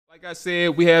Like I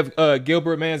said, we have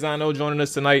Gilbert Manzano joining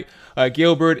us tonight.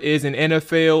 Gilbert is an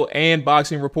NFL and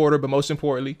boxing reporter, but most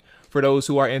importantly, for those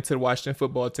who are into the Washington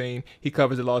football team, he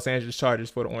covers the Los Angeles Chargers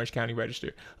for the Orange County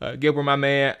Register. Gilbert, my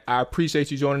man, I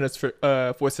appreciate you joining us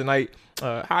for tonight.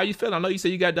 How are you feeling? I know you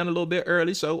said you got done a little bit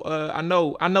early, so I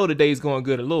know the day's going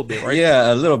good a little bit, right?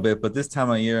 Yeah, a little bit, but this time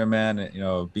of year, man,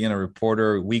 being a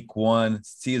reporter, week one,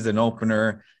 season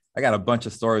opener, I got a bunch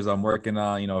of stories I'm working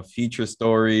on, feature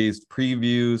stories,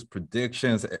 previews,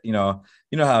 predictions, you know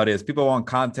how it is. People want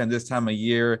content this time of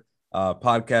year,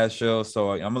 podcast shows.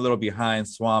 So I'm a little behind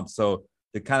swamp. So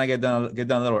to kind of get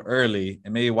done a little early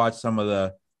and maybe watch some of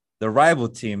the rival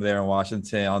team there in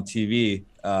Washington on TV.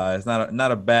 It's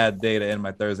not a bad day to end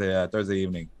my Thursday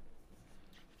evening.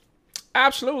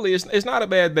 Absolutely, it's not a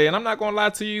bad day, and I'm not gonna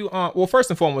lie to you. Well, first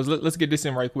and foremost, let's get this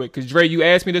in right quick, because Dre, you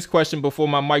asked me this question before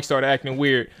my mic started acting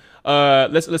weird.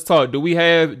 Let's talk. Do we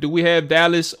have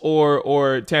Dallas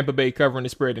or Tampa Bay covering the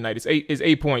spread tonight? It's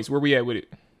 8 points. Where we at with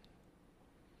it?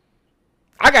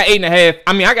 I got 8.5.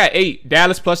 I mean, I got 8.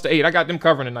 Dallas plus the 8. I got them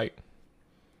covering tonight.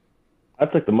 I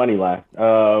took the money line.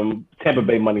 Tampa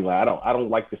Bay money line. I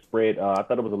don't like the spread. I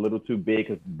thought it was a little too big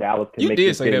because Dallas can make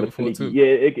this game sneaky. Too. Yeah,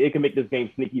 it can make this game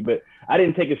sneaky, but I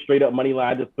didn't take it straight up money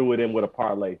line. I just threw it in with a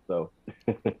parlay. So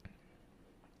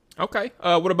Okay.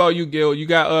 What about you, Gil? You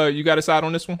got a side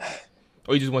on this one?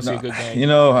 Or you just want to see a good game?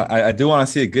 I do want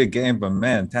to see a good game, but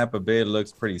man, Tampa Bay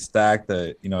looks pretty stacked.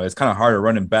 It's kind of harder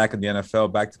running back in the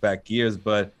NFL back-to-back years,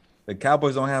 but the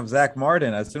Cowboys don't have Zach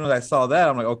Martin. As soon as I saw that,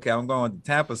 I'm like, okay, I'm going with the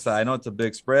Tampa side. I know it's a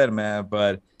big spread, man,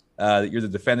 but you're the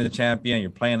defending champion.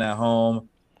 You're playing at home.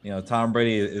 Tom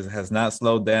Brady has not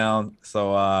slowed down.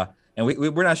 So, and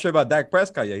we're not sure about Dak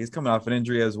Prescott yet. He's coming off an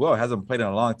injury as well. Hasn't played in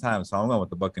a long time. So I'm going with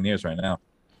the Buccaneers right now.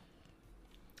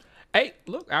 Hey,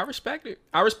 look, I respect it.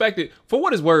 I respect it for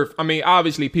what it's worth. I mean,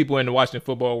 obviously, people in the Washington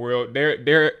football world,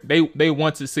 they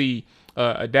want to see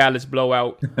a Dallas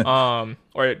blowout,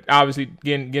 or obviously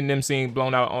getting them seen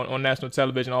blown out on national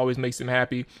television always makes them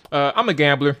happy. I'm a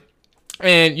gambler,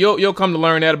 and you'll come to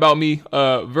learn that about me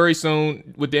very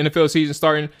soon with the NFL season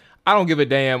starting. I don't give a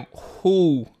damn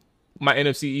who my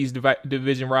NFC East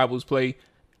division rivals play.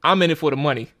 I'm in it for the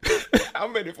money.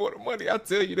 I'm in it for the money. I'll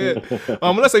tell you that.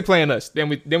 Unless they playing us, then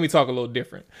we talk a little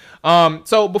different.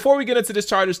 So before we get into this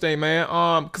Chargers thing, man,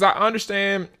 because I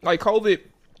understand like COVID.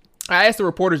 I ask the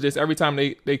reporters this every time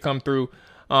they come through.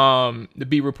 The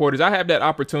beat reporters, I have that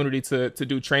opportunity to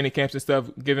do training camps and stuff,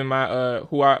 given my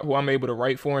who I'm able to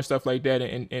write for and stuff like that,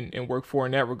 and work for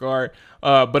in that regard.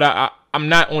 But I'm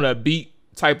not on a beat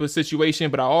type of situation.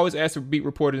 But I always ask for beat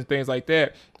reporters and things like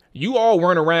that. You all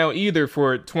weren't around either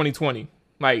for 2020.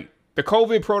 Like the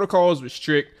COVID protocols were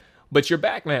strict, but you're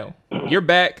back now. You're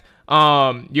back.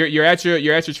 You're at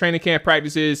your training camp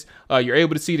practices. You're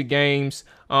able to see the games.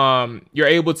 You're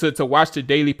able to watch the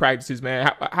daily practices, man.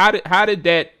 How did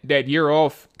that year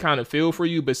off kind of feel for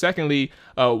you? But secondly,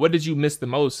 what did you miss the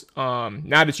most? Now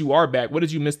that you are back, what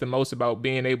did you miss the most about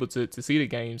being able to see the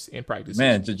games in practice?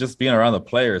 Man, just being around the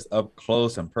players up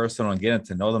close and personal and getting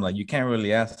to know them. Like you can't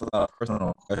really ask a lot of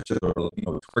personal questions or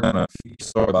we're gonna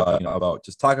story about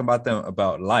just talking about them,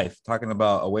 about life, talking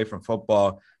about away from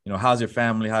football. How's your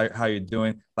family? How you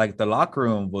doing? Like the locker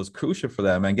room was crucial for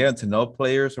that, man. Getting to know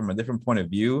players from a different point of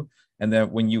view. And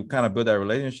then when you kind of build that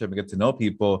relationship and get to know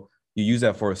people, you use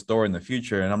that for a story in the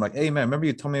future. And I'm like, hey, man, remember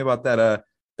you told me about that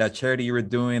charity you were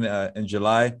doing in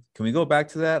July? Can we go back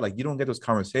to that? Like you don't get those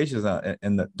conversations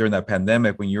during that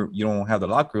pandemic when you don't have the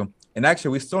locker room. And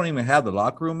actually, we still don't even have the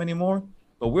locker room anymore.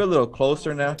 But we're a little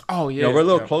closer now. Oh yeah, we're a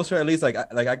little closer at least. Like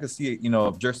I could see,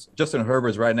 Justin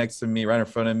Herbert's right next to me, right in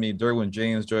front of me. Derwin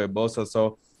James, Joey Bosa.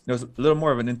 So it's a little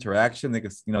more of an interaction.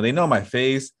 They know my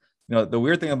face. The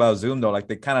weird thing about Zoom though, like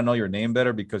they kind of know your name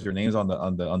better because your name's on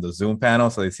the Zoom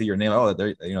panel, so they see your name. Oh,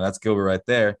 that's Gilbert right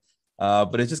there.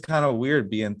 But it's just kind of weird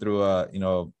being through a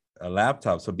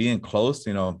laptop. So being close,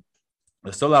 there's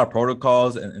still a lot of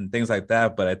protocols and things like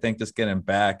that. But I think just getting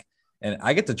back. And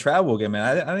I get to travel again,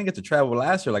 man. I didn't get to travel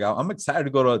last year. Like I'm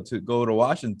excited to go to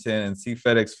Washington and see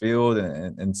FedEx Field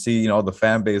and see the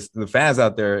fan base, the fans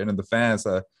out there, and the fans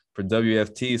for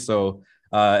WFT. So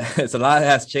it's a lot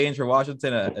has changed for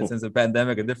Washington since the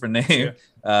pandemic, a different name.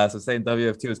 Yeah. So saying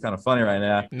WFT is kind of funny right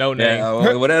now. No name.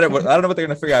 Whatever. I don't know what they're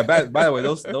gonna figure out. By the way,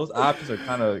 those options are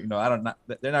kind of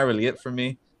they're not really it for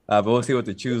me. But we'll see what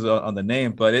they choose on the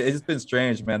name. But it's just been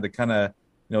strange, man. To kind of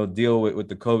deal with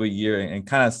the COVID year and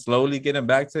kind of slowly getting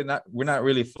back to it. We're not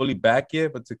really fully back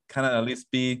yet, but to kind of at least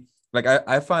be like,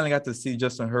 I finally got to see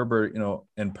Justin Herbert,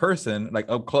 in person, like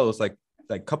up close, like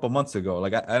a couple months ago.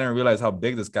 Like I didn't realize how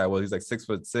big this guy was. He's like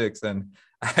 6'6", and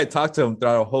I talked to him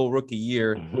throughout a whole rookie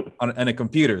year on a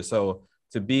computer. So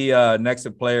to be next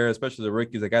to players, especially the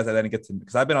rookies, the guys that I didn't get to,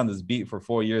 because I've been on this beat for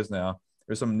 4 years now.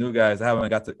 There's some new guys I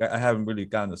haven't really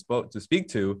gotten to speak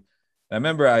to. I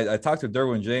remember I talked to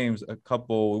Derwin James a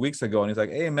couple of weeks ago, and he's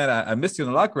like, "Hey man, I missed you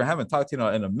in the locker room. I haven't talked to you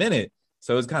in a minute."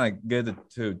 So it's kind of good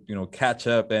to catch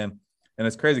up, and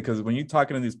it's crazy because when you're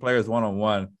talking to these players one on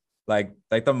one, like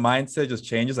the mindset just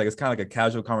changes. Like it's kind of like a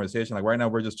casual conversation. Like right now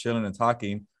we're just chilling and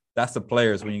talking. That's the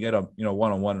players when you get a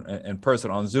one on one in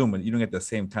person on Zoom, and you don't get the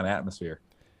same kind of atmosphere.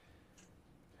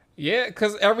 Yeah,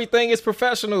 because everything is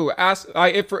professional. I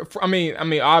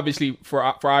mean, obviously for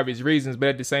obvious reasons, but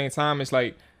at the same time, it's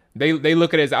like they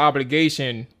look at it as an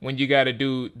obligation when you got to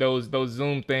do those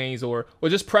Zoom things or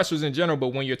just pressers in general.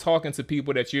 But when you're talking to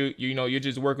people that you're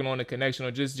just working on a connection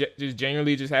or just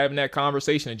genuinely just having that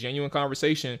conversation, a genuine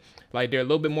conversation, like they're a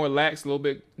little bit more lax, a little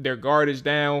bit their guard is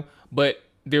down, but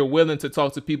they're willing to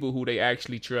talk to people who they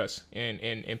actually trust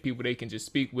and people they can just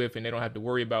speak with, and they don't have to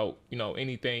worry about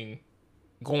anything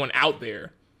going out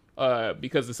there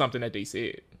because of something that they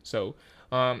said. So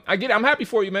I get it. I'm happy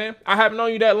for you, man. I haven't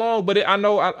known you that long, but I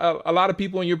know a lot of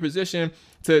people in your position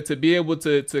to be able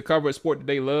to cover a sport that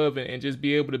they love and just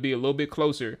be able to be a little bit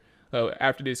closer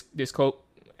during this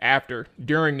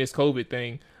COVID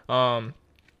thing.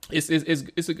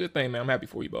 It's a good thing, man. I'm happy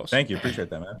for you, boss. Thank you.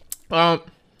 Appreciate that, man.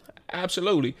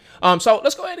 Absolutely. So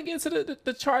let's go ahead and get into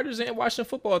the Chargers and Washington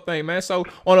football thing, man. So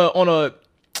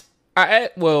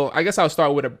I guess I'll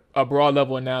start with a broad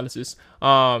level analysis.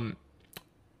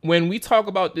 When we talk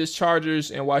about this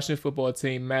Chargers and Washington football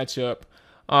team matchup,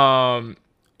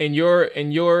 in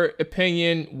your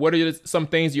opinion, what are some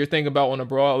things you're thinking about on a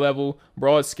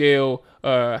broad scale,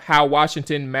 how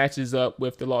Washington matches up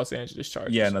with the Los Angeles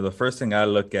Chargers? Yeah, no, the first thing I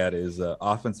look at is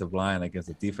offensive line against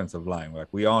the defensive line. Like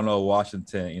we all know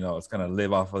Washington, it's going to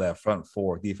live off of that front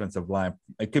four defensive line.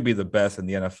 It could be the best in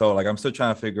the NFL. Like I'm still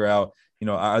trying to figure out,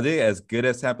 are they as good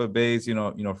as Tampa Bay's,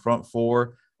 front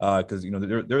four? Because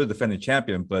they're the defending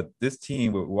champion, but this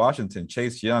team with Washington,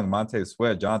 Chase Young, Montez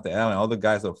Sweat, Jonathan Allen, all the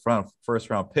guys up front,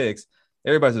 first round picks,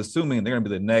 everybody's assuming they're going to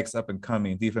be the next up and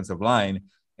coming defensive line,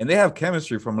 and they have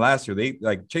chemistry from last year. They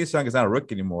like Chase Young is not a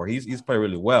rookie anymore. He's played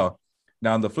really well.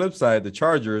 Now on the flip side, the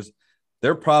Chargers,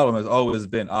 their problem has always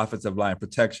been offensive line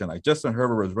protection. Like Justin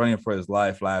Herbert was running for his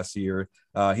life last year.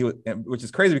 Which is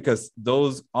crazy because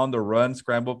those on the run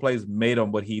scramble plays made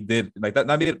him what he did. Like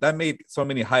that made so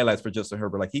many highlights for Justin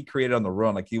Herbert. Like he created on the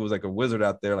run, like he was like a wizard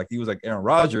out there, like he was like Aaron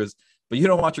Rodgers. But you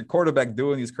don't want your quarterback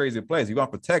doing these crazy plays. You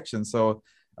want protection. So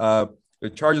the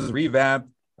Chargers rebuilt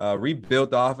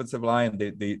the offensive line.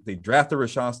 They drafted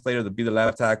Rashawn Slater to be the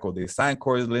left tackle. They signed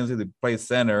Corey Linsley to play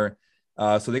center.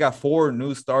 So they got 4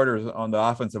 new starters on the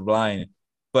offensive line,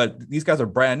 but these guys are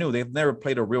brand new. They've never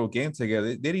played a real game together.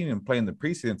 They didn't even play in the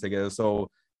preseason together. So,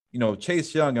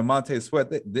 Chase Young and Montez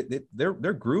Sweat,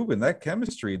 they're grooving that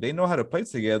chemistry. They know how to play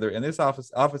together, and this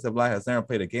offensive line has never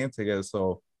played a game together.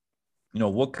 So,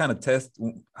 what kind of test?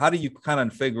 How do you kind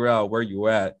of figure out where you're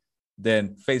at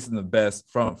than facing the best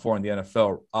front four in the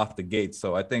NFL off the gate?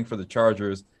 So I think for the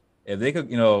Chargers, if they could,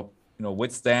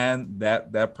 withstand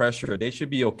that pressure, they should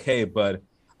be okay. But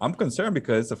I'm concerned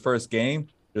because it's the first game.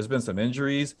 There's been some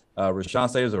injuries. Rashawn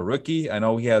Slater's a rookie. I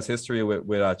know he has history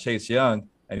with Chase Young,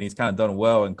 and he's kind of done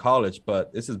well in college,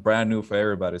 but this is brand new for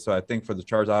everybody. So I think for the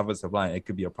Chargers offensive line, it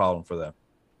could be a problem for them.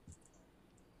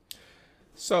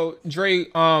 So Dre,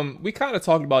 we kind of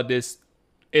talked about this.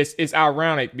 It's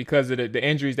ironic because of the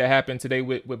injuries that happened today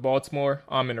with Baltimore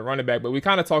and the running back, but we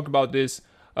kind of talked about this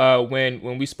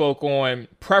when we spoke on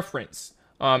preference,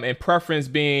 and preference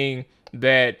being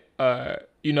that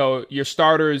your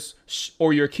starters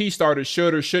or your key starters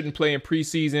should or shouldn't play in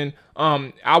preseason.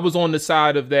 I was on the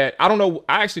side of that. I don't know.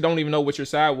 I actually don't even know what your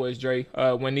side was, Dre,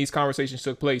 when these conversations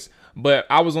took place. But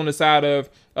I was on the side of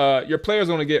your players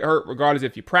are going to get hurt regardless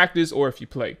if you practice or if you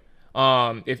play,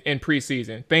 if in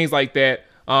preseason, things like that.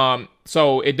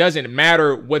 So it doesn't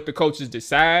matter what the coaches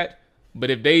decide. But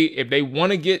if they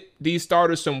want to get these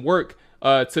starters some work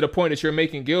to the point that you're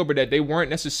making Gilbert, that they weren't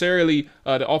necessarily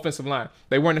the offensive line,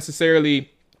 they weren't necessarily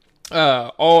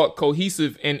all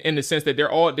cohesive in the sense that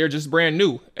they're just brand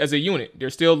new as a unit. They're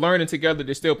still learning together.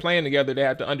 They're still playing together. They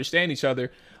have to understand each other.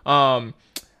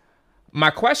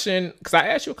 My question, because I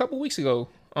asked you a couple weeks ago,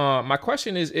 my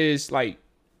question is like,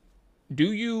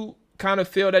 do you kind of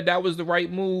feel that was the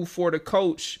right move for the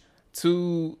coach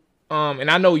to?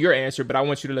 And I know your answer, but I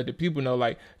want you to let the people know,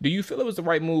 like, do you feel it was the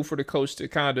right move for the coach to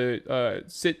kind of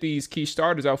sit these key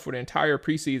starters out for the entire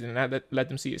preseason and not let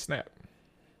them see it snap?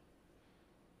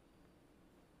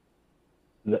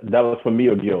 That was for me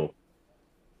or Gil?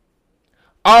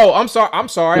 Oh, I'm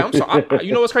sorry.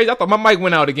 You know what's crazy? I thought my mic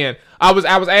went out again. I was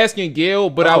asking Gil,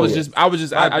 but I was just. I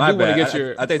do want to get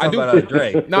your. I think about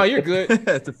Dre. No, you're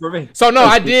good. For me. So no,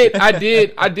 I did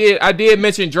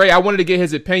mention Dre. I wanted to get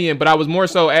his opinion, but I was more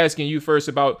so asking you first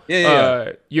about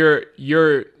your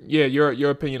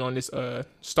opinion on this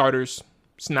starters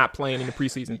not playing in the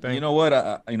preseason thing. You know what?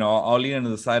 I'll lean into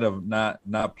the side of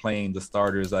not playing the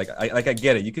starters. Like I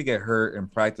get it. You could get hurt in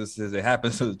practices. It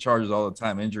happens to the Chargers all the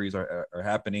time. Injuries are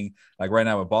happening. Like right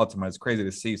now with Baltimore, it's crazy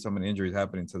to see so many injuries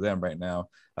happening to them right now.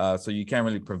 So you can't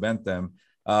really prevent them.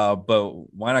 But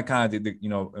why not kind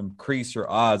of increase your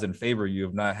odds and favor you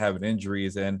of not having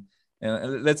injuries? And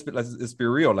let's be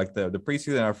real. Like the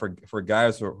preseason are for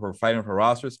guys who are fighting for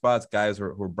roster spots, guys who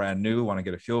are brand new, want to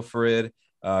get a feel for it.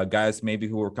 Guys maybe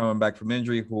who are coming back from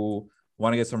injury who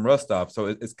want to get some rust off. So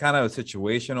it's kind of a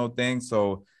situational thing.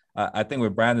 So I think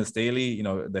with Brandon Staley,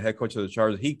 the head coach of the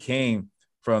Chargers, he came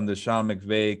from the Sean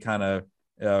McVay kind of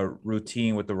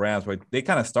routine with the Rams, where they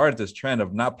kind of started this trend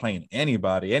of not playing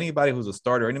anybody who's a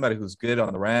starter, anybody who's good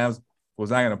on the Rams was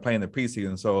not going to play in the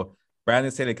preseason. So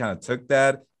Brandon Staley kind of took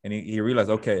that and he realized,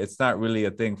 okay, it's not really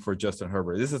a thing for Justin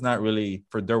Herbert. This is not really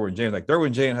for Derwin James. Like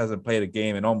Derwin James hasn't played a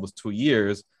game in almost 2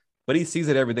 years, but he sees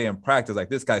it every day in practice.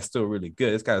 Like, this guy's still really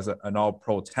good. This guy's an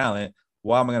all-pro talent.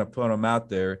 Why am I going to put him out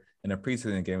there in a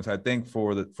preseason game? So I think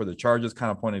for the Chargers kind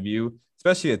of point of view,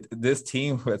 especially at this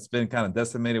team that's been kind of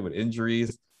decimated with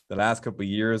injuries the last couple of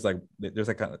years, like there's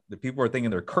like kind of the people are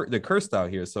thinking they're cursed out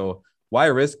here. So why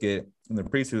risk it in the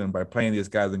preseason by playing these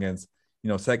guys against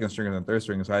second stringers and third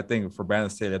stringers? So I think for Brandon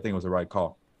Staley, I think it was the right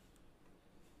call.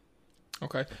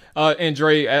 Okay. And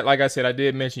Dre, like I said, I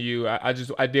did mention you. I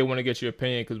did want to get your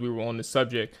opinion because we were on the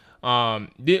subject. Where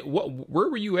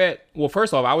were you at? Well,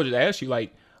 first off, I would just ask you,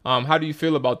 like, how do you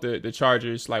feel about the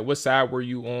Chargers? Like, what side were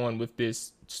you on with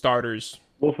this starters?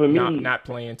 Well, for me, not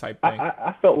playing type thing.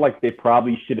 I felt like they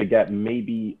probably should have got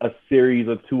maybe a series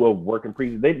or two of working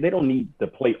preseason. They don't need to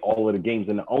play all of the games.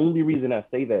 And the only reason I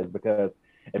say that is because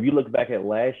if you look back at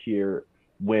last year,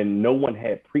 when no one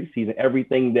had preseason,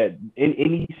 everything that in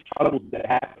any struggles that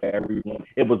happened to everyone,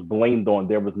 it was blamed on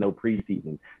there was no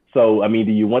preseason. So, I mean,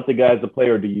 do you want the guys to play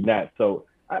or do you not? So,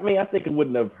 I mean, I think it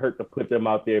wouldn't have hurt to put them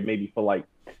out there maybe for like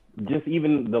just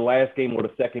even the last game or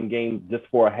the second game, just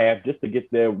for a half, just to get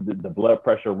the blood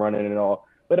pressure running and all.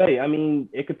 But hey, I mean,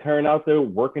 it could turn out to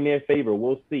work in their favor.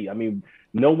 We'll see. I mean,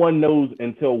 no one knows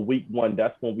until week one.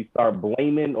 That's when we start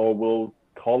blaming or we'll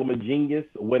call them a genius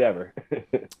or whatever.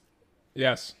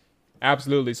 Yes,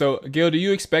 absolutely. So, Gil, do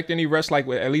you expect any rust, like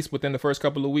at least within the first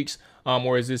couple of weeks,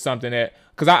 or is this something that?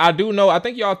 Because I do know, I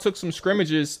think y'all took some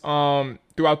scrimmages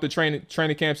throughout the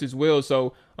training camps as well.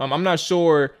 So I'm not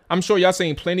sure. I'm sure y'all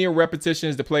seen plenty of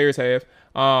repetitions the players have.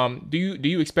 Do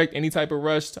you expect any type of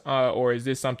rust, or is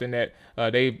this something that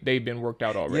they've been worked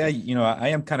out already? Yeah, I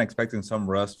am kind of expecting some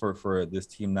rust for this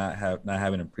team not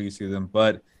having a preseason,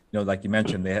 but. Like you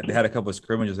mentioned, they had a couple of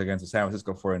scrimmages against the San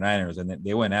Francisco 49ers, and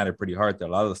they went at it pretty hard there.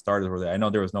 A lot of the starters were there. I know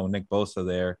there was no Nick Bosa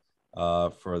there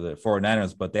for the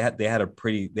 49ers, but they have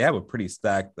a pretty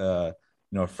stacked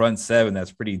front seven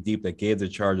that's pretty deep, that gave the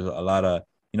Chargers a lot of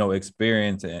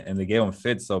experience, and they gave them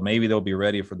fit. So maybe they'll be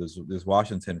ready for this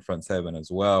Washington front seven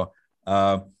as well.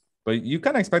 But you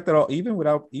kind of expect that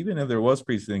even if there was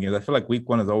preseason games. I feel like week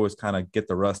one is always kind of get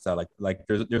the rust out. Like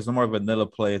there's no more vanilla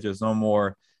play. There's no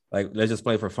more. Like, let's just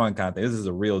play for fun kind of thing. This is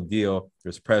a real deal.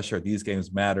 There's pressure. These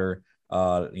games matter.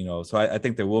 So I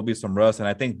think there will be some rust. And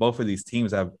I think both of these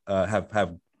teams have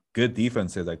good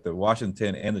defenses. Like the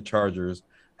Washington and the Chargers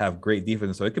have great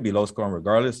defense. So it could be low scoring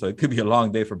regardless. So it could be a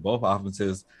long day for both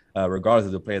offenses, regardless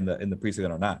if they play in the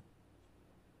preseason or not.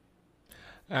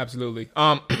 Absolutely.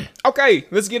 Okay,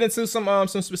 let's get into some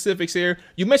specifics here.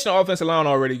 You mentioned the offensive line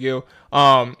already, Gil.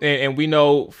 And we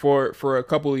know for a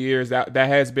couple of years that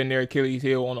has been their Achilles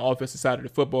heel on the offensive side of the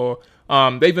football.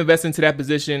 They've invested into that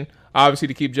position, obviously,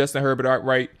 to keep Justin Herbert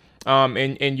upright.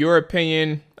 In your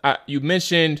opinion, you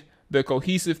mentioned the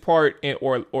cohesive part,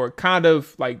 or kind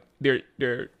of like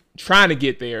they're trying to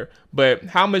get there. But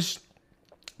how much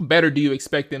better do you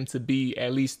expect them to be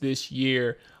at least this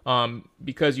year?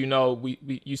 Because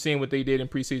you seen what they did in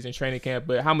preseason training camp,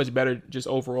 but how much better just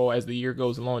overall as the year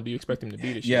goes along do you expect them to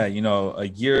be this year? Yeah, a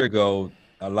year ago,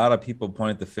 a lot of people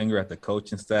pointed the finger at the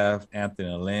coaching staff, Anthony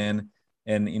Lynn,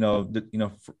 and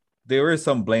there is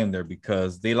some blame there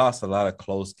because they lost a lot of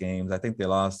close games. I think they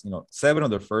lost 7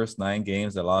 of their first 9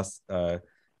 games. They lost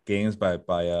games by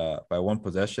one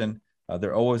possession.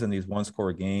 They're always in these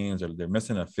one-score games, or they're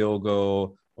missing a field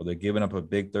goal, or they're giving up a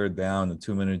big third down, the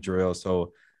 2-minute drill.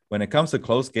 So when it comes to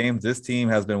close games, this team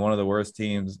has been one of the worst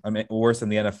teams. I mean, worse in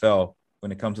the NFL when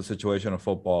it comes to situational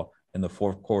football in the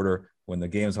fourth quarter. when the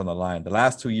game's on the line. The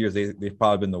last 2 years, they've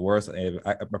probably been the worst.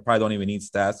 I probably don't even need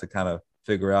stats to kind of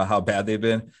figure out how bad they've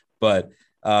been. But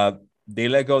they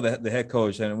let go the head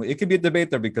coach. And it could be a debate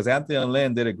there because Anthony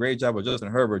Lynn did a great job with Justin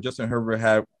Herbert. Justin Herbert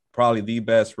had probably the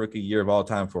best rookie year of all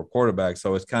time for a quarterback.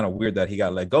 So it's kind of weird that he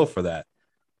got let go for that.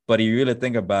 But you really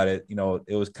think about it,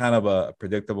 it was kind of a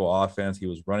predictable offense. He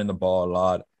was running the ball a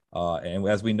lot. And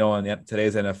as we know in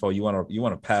today's NFL, you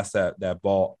want to pass that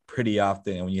ball pretty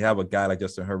often. And when you have a guy like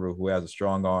Justin Herbert who has a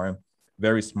strong arm,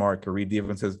 very smart, can read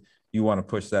defenses, you want to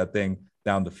push that thing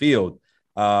down the field.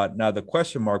 Now the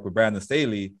question mark with Brandon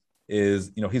Staley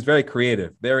is, he's very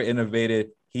creative, very innovative.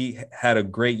 He had a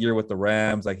great year with the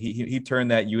Rams. Like he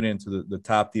turned that unit into the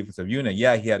top defensive unit.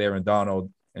 Yeah, he had Aaron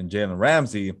Donald and Jalen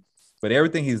Ramsey, but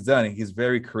everything he's done, he's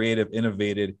very creative,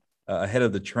 innovative, ahead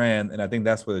of the trend. And I think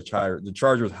that's where the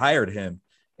Chargers hired him.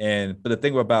 But the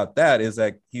thing about that is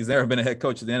that he's never been a head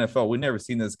coach of the NFL. We've never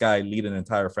seen this guy lead an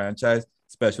entire franchise,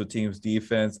 special teams,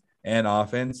 defense, and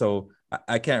offense. So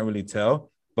I can't really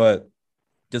tell. But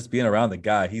just being around the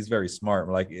guy, he's very smart.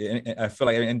 Like I feel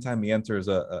like anytime he enters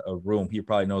a room, he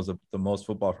probably knows the most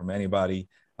football from anybody.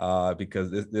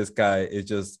 Because this guy is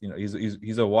just,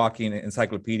 he's a walking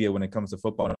encyclopedia when it comes to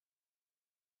football.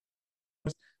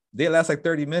 They last like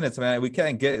 30 minutes, man. We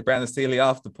can't get Brandon Staley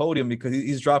off the podium because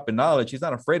he's dropping knowledge. He's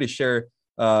not afraid to share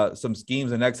some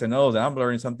schemes and X and O's. And I'm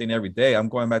learning something every day. I'm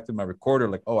going back to my recorder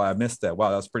like, oh, I missed that.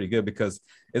 Wow, that's pretty good because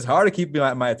it's hard to keep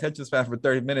my attention span for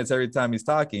 30 minutes every time he's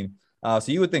talking.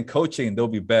 So you would think coaching, they'll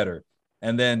be better.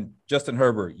 And then Justin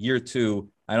Herbert, year 2.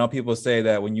 I know people say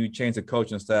that when you change the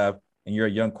coaching staff and you're a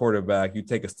young quarterback, you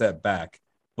take a step back.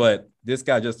 But this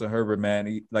guy, Justin Herbert,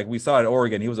 man, like we saw at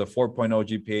Oregon, he was a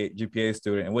 4.0 GPA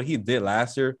student. And what he did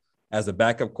last year as a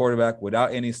backup quarterback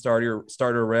without any starter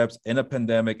reps in a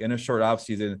pandemic, in a short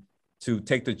offseason, to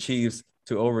take the Chiefs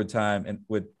to overtime and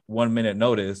with 1 minute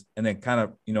notice and then kind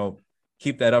of,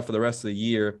 keep that up for the rest of the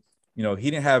year.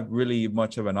 He didn't have really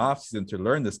much of an offseason to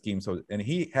learn the scheme. So, and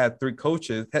he had 3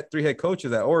 head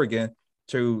coaches at Oregon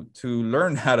to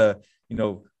learn how to,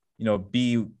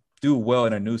 do well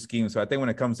in a new scheme. So I think when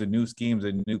it comes to new schemes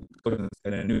and new coaches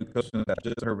that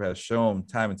Justin Herbert has shown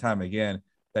time and time again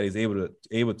that he's able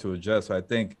to adjust. So I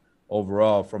think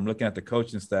overall, from looking at the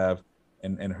coaching staff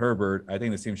and Herbert, I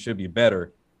think the team should be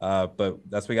better. But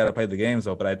that's we got to play the games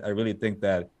though. But I really think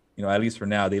that at least for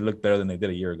now, they look better than they did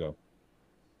a year ago.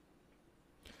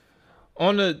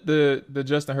 On the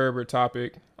Justin Herbert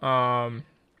topic,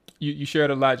 you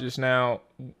shared a lot just now.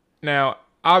 Now,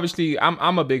 obviously,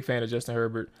 I'm a big fan of Justin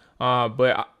Herbert.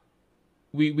 But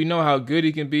we know how good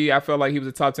he can be. I felt like he was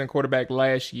a top 10 quarterback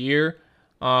last year,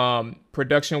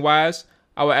 production wise.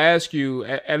 I would ask you,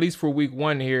 at least for week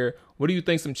 1 here, what do you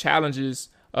think some challenges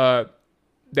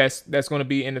that's going to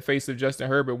be in the face of Justin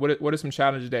Herbert? What are some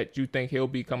challenges that you think he'll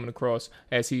be coming across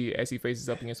as he faces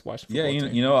up against Washington?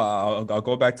 Yeah, I'll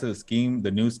go back to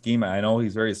the new scheme. I know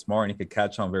he's very smart and he could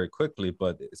catch on very quickly,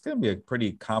 but it's going to be a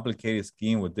pretty complicated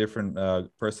scheme with different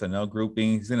personnel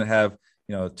groupings. He's going to have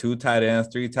 2 tight ends,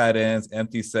 3 tight ends,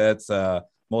 empty sets,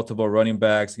 multiple running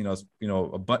backs,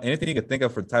 anything you can think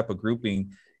of for type of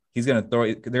grouping, he's going to throw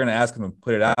it. They're going to ask him to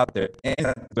put it out there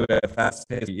and do it at a fast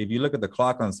pace. If you look at the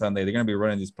clock on Sunday, they're going to be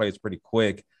running these plays pretty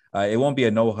quick. It won't be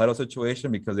a no huddle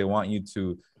situation because they want you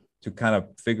to kind of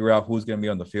figure out who's going to be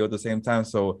on the field at the same time.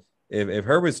 So if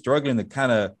Herbert's struggling to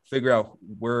kind of figure out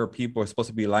where people are supposed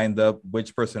to be lined up,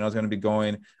 which personnel is going to be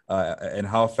going, and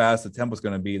how fast the tempo is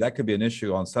going to be, that could be an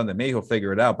issue on Sunday. Maybe he'll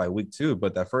figure it out by week 2,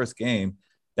 but that first game,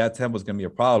 that tempo is going to be a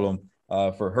problem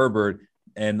for Herbert.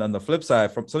 And on the flip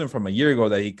side, something from a year ago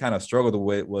that he kind of struggled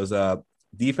with was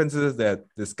defenses that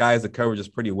disguise the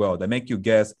coverages pretty well. They make you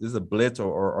guess, is this a blitz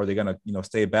or are they going to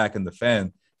stay back and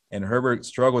defend? And Herbert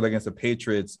struggled against the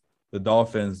Patriots, the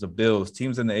Dolphins, the Bills,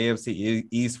 teams in the AFC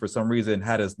East for some reason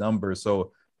had his numbers.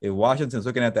 So if Washington's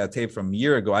looking at that tape from a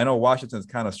year ago, I know Washington's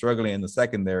kind of struggling in the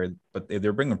secondary, but if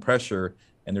they're bringing pressure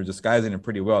and they're disguising it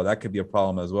pretty well, that could be a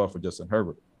problem as well for Justin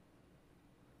Herbert.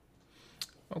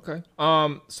 Okay.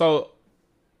 So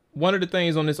one of the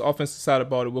things on this offensive side of the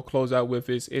ball that we'll close out with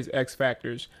is X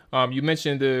factors. You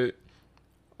mentioned the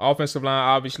offensive line.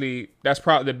 Obviously, that's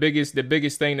probably the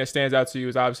biggest thing that stands out to you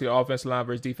is obviously the offensive line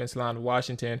versus defensive line of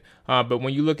Washington. But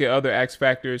when you look at other X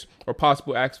factors or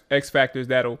possible X factors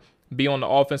that'll be on the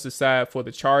offensive side for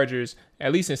the Chargers,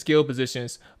 at least in skill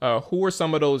positions, who are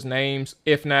some of those names,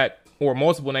 if not, or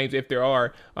multiple names if there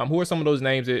are, who are some of those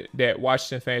names that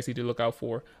Washington fans need to look out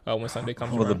for when Sunday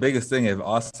comes around? The biggest thing, if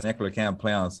Austin Ekeler can't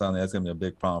play on Sunday, that's going to be a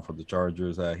big problem for the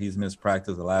Chargers. He's missed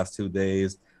practice the last 2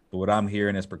 days. But what I'm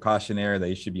hearing is precautionary that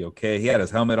he should be okay. He had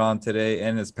his helmet on today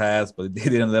and his pads, but they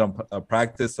didn't let him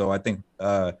practice. So I think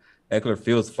Eckler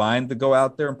feels fine to go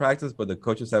out there and practice, but the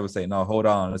coaches have to say, no, hold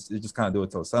on, let's just kind of do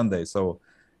it till Sunday. So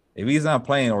if he's not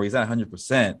playing or he's not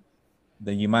 100%,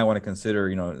 then you might want to consider,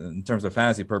 in terms of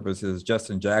fantasy purposes,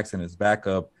 Justin Jackson is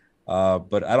backup.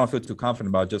 But I don't feel too confident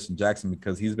about Justin Jackson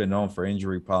because he's been known for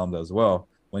injury problems as well.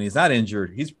 When he's not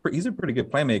injured, he's a pretty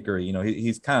good playmaker.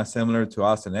 He's kind of similar to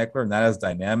Austin Eckler, not as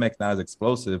dynamic, not as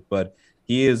explosive, but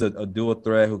he is a dual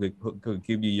threat who could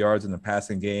give you yards in the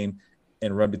passing game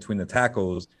and run between the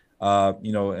tackles.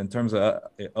 In terms of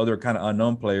other kind of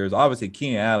unknown players, obviously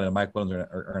Keenan Allen and Mike Williams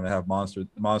are going to have monster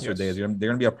yes. days. They're going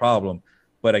to be a problem.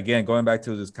 But again, going back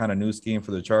to this kind of new scheme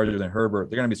for the Chargers and Herbert,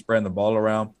 they're going to be spreading the ball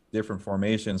around, different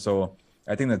formations. So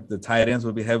I think that the tight ends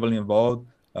will be heavily involved.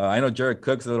 I know Jared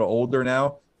Cook's a little older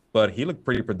now, but he looked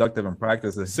pretty productive in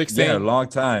practice. 16, a long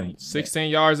time.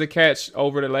 16 yards a catch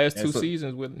over the last two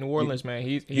seasons with New Orleans, man.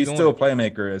 He's still a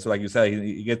playmaker. So like you said,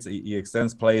 he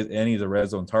extends plays and he's a red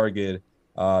zone target.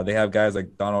 They have guys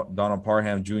like Donald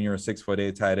Parham Jr.,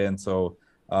 6'8" tight end. So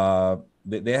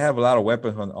they have a lot of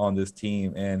weapons on this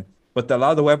team. But a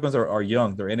lot of the weapons are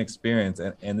young, they're inexperienced,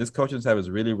 and this coaching staff is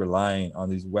really relying on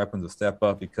these weapons to step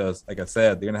up because, like I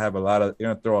said, they're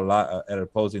gonna throw a lot at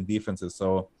opposing defenses.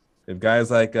 So if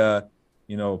guys like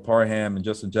Parham and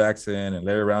Justin Jackson and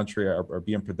Larry Roundtree are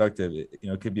being productive,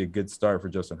 it could be a good start for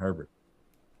Justin Herbert.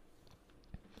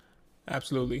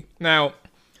 Absolutely. Now,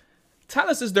 tell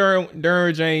us this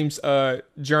Derwin James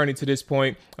journey to this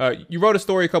point. You wrote a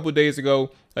story a couple of days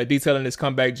ago detailing his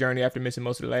comeback journey after missing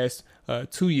most of the last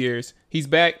 2 years. He's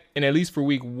back, and at least for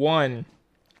week 1,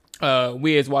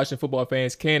 we as Washington football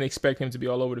fans can expect him to be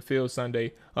all over the field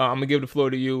Sunday. I'm going to give the floor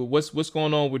to you. What's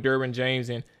going on with Derwin James,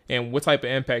 and what type of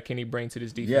impact can he bring to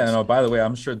this defense? Yeah, no, by the way,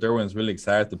 I'm sure Derwin's really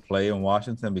excited to play in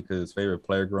Washington because his favorite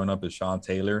player growing up is Sean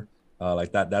Taylor.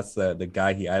 That's the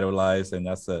guy he idolized, and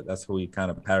that's who he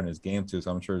kind of patterned his game to.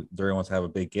 So I'm sure Derwin wants to have a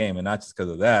big game, and not just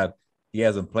because of that. He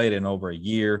hasn't played in over a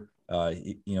year.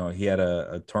 He had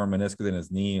a torn meniscus in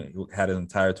his knee, had his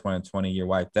entire 2020 year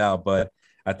wiped out. But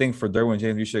I think for Derwin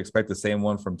James, you should expect the same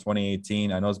one from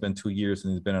 2018. I know it's been 2 years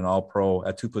since he's been an All-Pro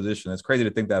at 2 positions. It's crazy to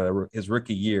think that his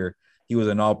rookie year, he was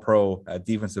an All-Pro at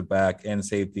defensive back and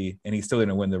safety, and he still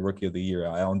didn't win the Rookie of the Year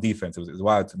on defense. It was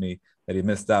wild to me that he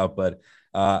missed out. But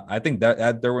I think that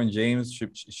at Derwin James,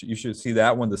 you should see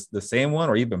that one, the same one,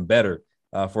 or even better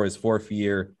for his 4th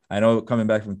year. I know coming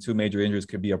back from 2 major injuries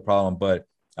could be a problem, but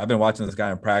I've been watching this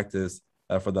guy in practice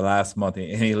for the last month,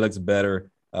 and he looks better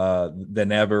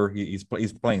than ever. He's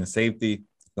playing safety,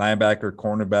 linebacker,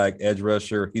 cornerback, edge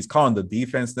rusher. He's calling the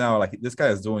defense now. Like, this guy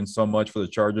is doing so much for the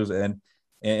Chargers, and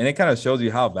it kind of shows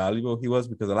you how valuable he was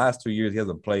because the last 2 years he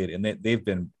hasn't played, and they've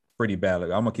been pretty bad.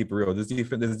 Like, I'm gonna keep it real. This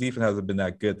defense hasn't been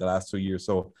that good the last 2 years.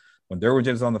 So when Derwin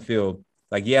James is on the field,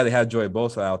 like, yeah, they had Joey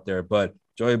Bosa out there, but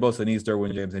Joey Bosa needs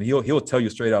Derwin James, and he'll tell you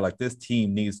straight out, like, this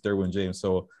team needs Derwin James.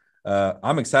 So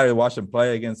I'm excited to watch him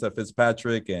play against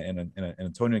Fitzpatrick and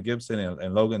Antonio Gibson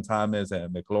and Logan Thomas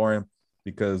and McLaurin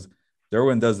because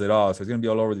Derwin does it all. So he's going to be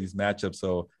all over these matchups.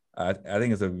 So I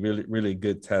think it's a really, really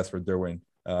good test for Derwin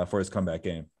for his comeback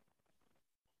game.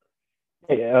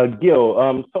 Hey,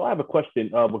 Gil, so I have a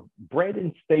question. With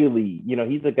Brandon Staley,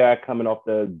 he's a guy coming off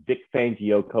the Vic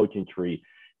Fangio coaching tree.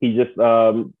 He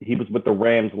was with the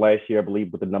Rams last year, I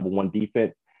believe, with the #1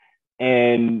 defense.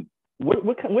 And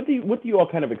what do you all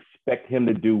kind of expect him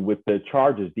to do with the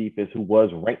Chargers defense, who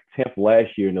was ranked 10th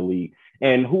last year in the league?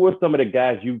 And who are some of the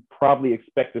guys you probably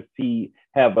expect to see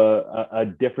have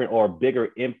a different or bigger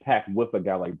impact with a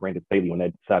guy like Brandon Staley on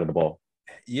that side of the ball?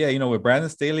 Yeah, with Brandon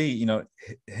Staley,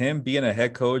 him being a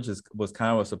head coach was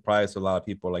kind of a surprise to a lot of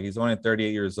people. Like, he's only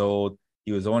 38 years old.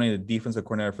 He was only the defensive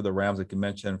coordinator for the Rams, like you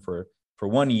mentioned, for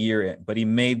 1 year, but he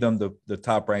made them the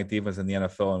top-ranked defense in the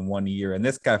NFL in 1 year. And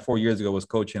this guy 4 years ago was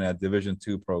coaching at Division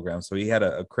II program, so he had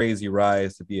a crazy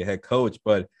rise to be a head coach.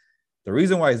 But the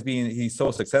reason why he's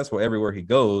so successful everywhere he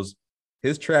goes,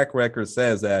 his track record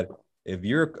says that if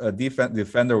you're a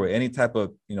defender with any type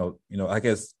of I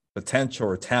guess potential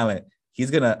or talent, he's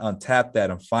gonna untap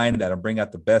that and find that and bring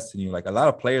out the best in you. Like, a lot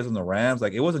of players in the Rams,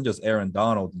 like, it wasn't just Aaron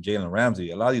Donald and Jalen Ramsey.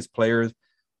 A lot of these players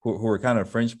who were kind of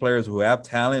fringe players who have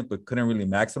talent but couldn't really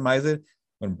maximize it.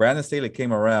 When Brandon Staley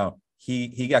came around,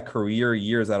 he got career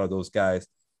years out of those guys.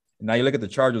 And now you look at the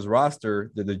Chargers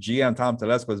roster, the GM Tom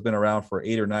Telesco has been around for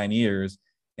 8 or 9 years,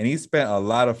 and he spent a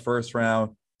lot of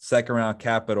first-round, second-round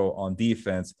capital on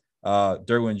defense.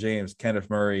 Derwin James,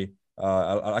 Kenneth Murray,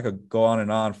 I could go on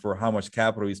and on for how much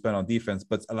capital he spent on defense,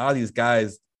 but a lot of these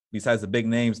guys, besides the big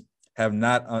names, have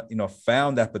not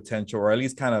found that potential, or at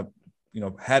least kind of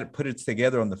had put it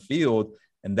together on the field.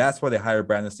 And that's why they hired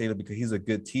Brandon Staley, because he's a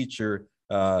good teacher.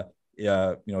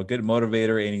 good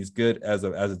motivator, and he's good as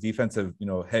a defensive,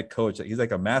 head coach. He's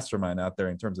like a mastermind out there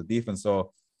in terms of defense.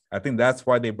 So I think that's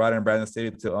why they brought in Brandon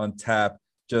Staley to untap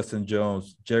Justin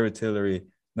Jones, Jared Tillery,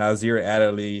 Nazir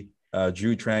Adderley,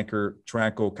 Drew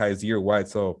Tranquil, Kaiser White.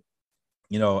 So,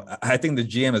 I think the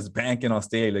GM is banking on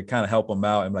Staley to kind of help him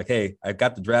out. I'm like, hey, I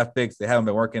got the draft picks. They haven't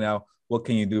been working out. What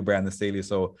can you do, Brandon Staley?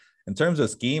 So in terms of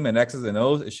scheme and X's and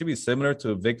O's, it should be similar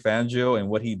to Vic Fangio and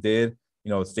what he did.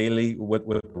 Staley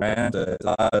with Rams, a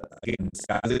lot of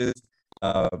disguises,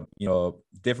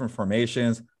 different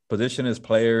formations, position his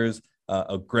players,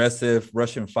 aggressive,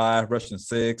 rushing 5, rushing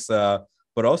 6.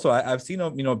 But also I've seen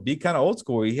him, be kind of old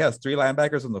school. He has 3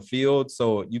 linebackers on the field,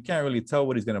 so you can't really tell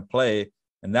what he's going to play.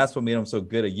 And that's what made him so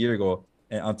good a year ago.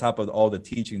 And on top of all the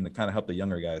teaching to kind of help the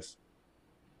younger guys.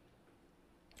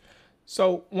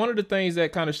 So one of the things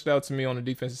that kind of stood out to me on the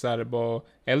defensive side of the ball,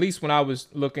 at least when I was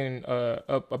looking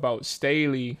up about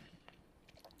Staley,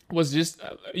 was just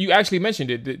you actually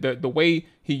mentioned it, the way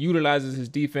he utilizes his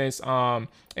defense,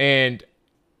 and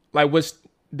like what's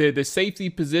the safety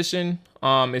position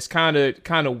is kind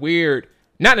of weird,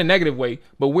 not in a negative way,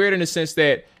 but weird in the sense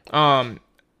that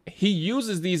he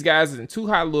uses these guys in 2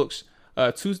 high looks,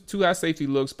 two high safety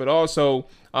looks, but also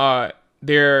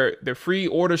their free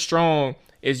order strong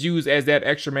is used as that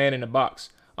extra man in the box.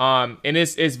 And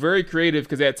it's very creative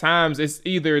because at times it's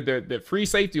either the free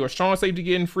safety or strong safety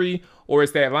getting free, or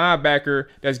it's that linebacker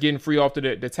that's getting free off to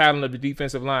the talent of the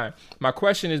defensive line. My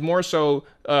question is more so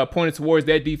pointed towards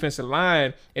that defensive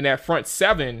line in that front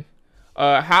 7.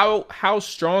 How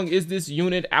strong is this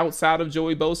unit outside of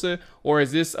Joey Bosa, or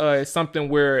is this something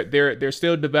where they're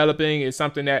still developing? It's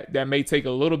something that may take a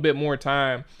little bit more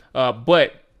time,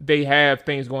 but they have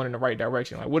things going in the right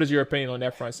direction. Like, what is your opinion on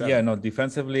that front 7? Yeah, no,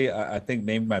 defensively, I think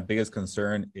maybe my biggest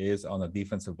concern is on the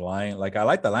defensive line. Like, I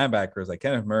like the linebackers, like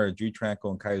Kenneth Murray, Drew Tranquil,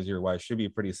 and Kaiser White should be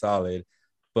pretty solid.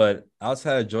 But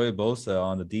outside of Joey Bosa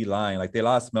on the D line, like they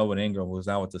lost Melvin Ingram, who's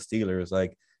now with the Steelers.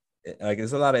 Like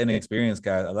there's a lot of inexperienced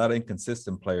guys, a lot of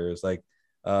inconsistent players. Like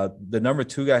the number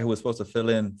 2 guy who was supposed to fill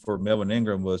in for Melvin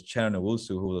Ingram was Chandler Nwosu,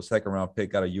 who was a 2nd-round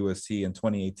pick out of USC in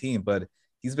 2018. But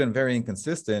he's been very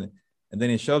inconsistent. And then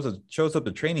he shows up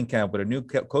to training camp with a new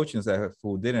coaching staff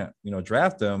who didn't,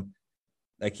 draft him.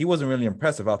 Like he wasn't really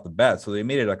impressive off the bat. So they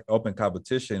made it like open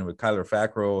competition with Kyler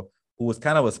Fackrell, who was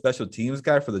kind of a special teams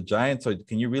guy for the Giants. So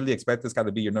can you really expect this guy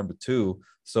to be your number 2?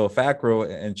 So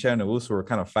Fackrell and Chandler Nwosu were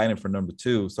kind of fighting for number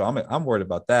 2. So I'm worried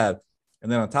about that.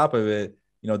 And then on top of it,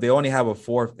 they only have a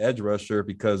 4th edge rusher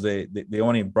because they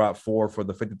only brought 4 for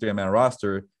the 53-man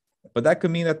roster. But that could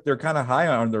mean that they're kind of high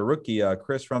on their rookie,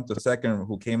 Chris Rump II,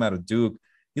 who came out of Duke.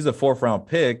 He's a 4th-round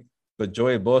pick, but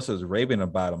Joey Bosa is raving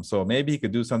about him. So maybe he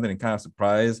could do something and kind of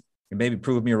surprise and maybe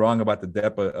prove me wrong about the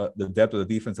depth of the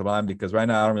defensive line, because right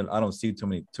now I don't see too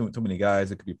many guys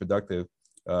that could be productive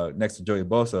next to Joey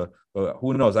Bosa. But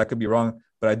who knows? I could be wrong.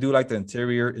 But I do like the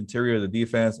interior of the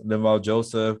defense. Linval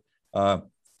Joseph.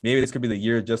 Maybe this could be the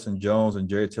year Justin Jones and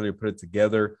Jared Tillery put it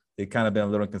together. They kind of been a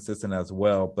little inconsistent as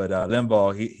well. But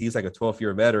Linval, he's like a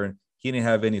 12-year veteran. He didn't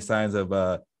have any signs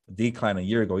of decline a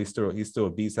year ago. He's still a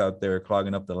beast out there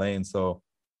clogging up the lane. So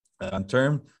in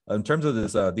terms of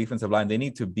this defensive line, they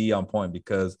need to be on point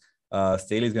because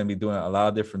Staley's going to be doing a lot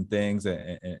of different things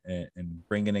and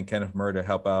bringing in Kenneth Murray to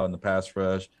help out in the pass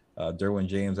rush, Derwin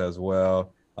James as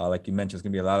well. Like you mentioned, it's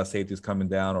going to be a lot of safeties coming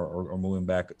down or moving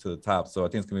back to the top. So I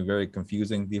think it's going to be very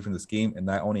confusing defensive scheme, and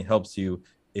that only helps you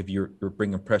if you're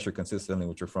bringing pressure consistently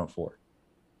with your front 4.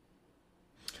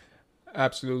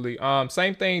 Absolutely.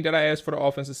 Same thing that I asked for the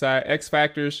offensive side. X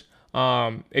factors.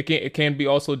 It can be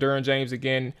also Derwin James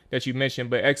again that you mentioned,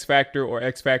 but X factor or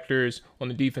X factors on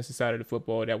the defensive side of the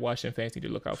football that Washington fans need to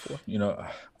look out for.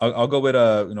 I'll go with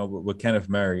with Kenneth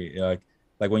Murray.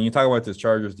 Like when you talk about this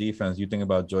Chargers defense, you think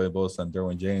about Joey Bosa and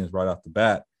Derwin James right off the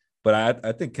bat. But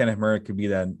I think Kenneth Murray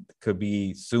could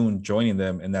be soon joining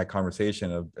them in that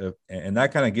conversation and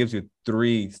that kind of gives you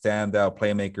 3 standout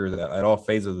playmakers at all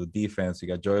phases of the defense. You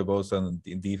got Joey Bosa on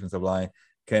the defensive line,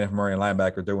 Kenneth Murray and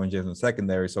linebacker, Derwin James in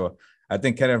secondary. So I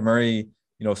think Kenneth Murray,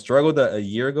 struggled a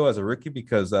year ago as a rookie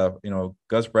because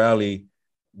Gus Bradley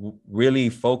really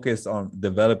focused on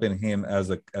developing him as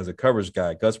a coverage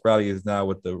guy. Gus Bradley is now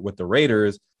with the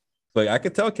Raiders. But I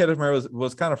could tell Kenneth Murray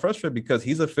was kind of frustrated because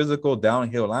he's a physical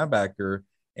downhill linebacker,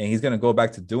 and he's going to go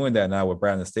back to doing that now with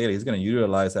Brandon Staley. He's going to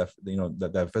utilize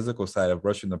that physical side of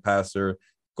rushing the passer,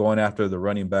 going after the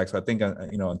running back. So I think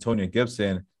Antonio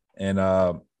Gibson and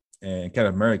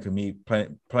Kenneth Murray could meet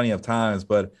plenty of times.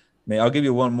 But I'll give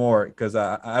you one more because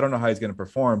I don't know how he's going to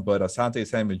perform. But Asante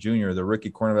Samuel Jr., the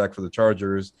rookie cornerback for the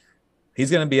Chargers, he's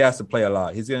going to be asked to play a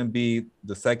lot. He's going to be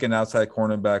the second outside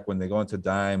cornerback when they go into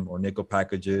dime or nickel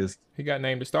packages. He got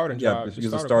named the starting job. Yeah,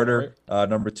 he's a starter, right?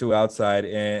 number 2 outside,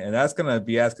 and that's going to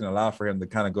be asking a lot for him to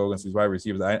kind of go against these wide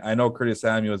receivers. I know Curtis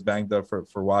Samuel is banged up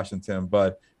for Washington,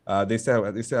 but they still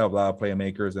have a lot of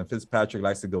playmakers, and Fitzpatrick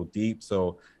likes to go deep,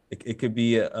 so it could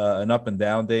be an up and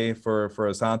down day for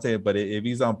Asante. But if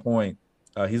he's on point,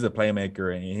 he's a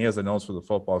playmaker and he has a nose for the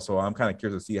football. So I'm kind of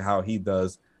curious to see how he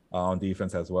does on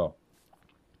defense as well.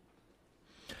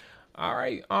 All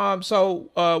right. So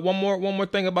one more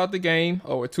thing about the game,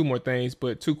 or 2 more things,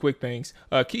 but 2 quick things.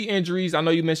 Key injuries. I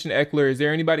know you mentioned Eckler. Is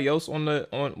there anybody else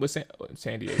with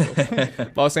San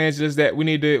Diego, Los Angeles that we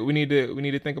need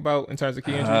to think about in terms of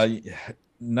key injuries?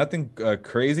 Nothing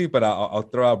crazy, but I'll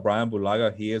throw out Brian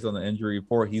Bulaga. He is on the injury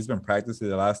report. He's been practicing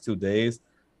the last 2 days,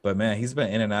 but man, he's been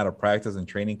in and out of practice and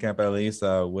training camp at least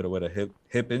with a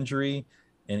hip injury,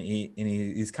 and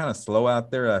he's kind of slow out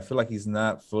there. I feel like he's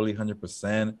not fully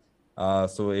 100%.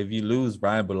 So if you lose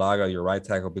Brian Bulaga, your right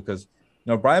tackle, because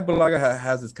Brian Bulaga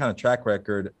has this kind of track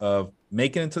record of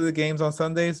making it to the games on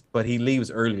Sundays, but he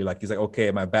leaves early. Like he's like, okay,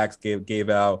 my backs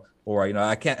gave out, or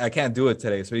I can't do it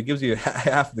today. So he gives you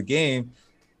half the game.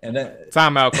 And then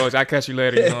timeout, coach. I catch you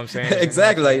later. You know what I'm saying?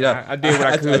 Exactly. Like, I did what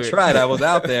I could. I tried. I was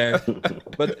out there,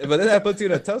 but then that puts you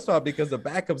in a tough spot because the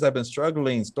backups have been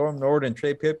struggling. Storm Norton,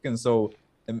 Trey Pipkins. So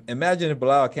imagine if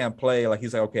Bilal can't play. Like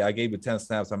he's like, okay, I gave you 10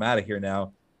 snaps. I'm out of here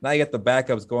now. Now you get the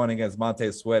backups going against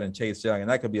Montez Sweat and Chase Young, and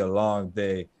that could be a long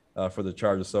day for the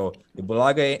Chargers. So if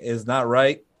Bulaga is not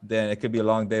right, then it could be a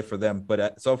long day for them.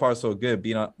 But so far, so good,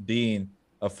 being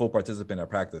a full participant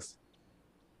at practice.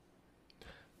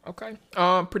 Okay.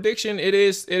 Prediction. It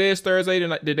is Thursday,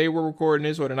 the day we're recording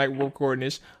this, or the night we're recording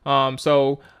this.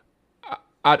 So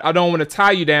I don't want to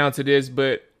tie you down to this,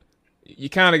 but you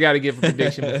kind of got to give a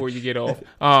prediction before you get off.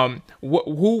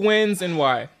 Who wins and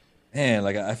why? Man,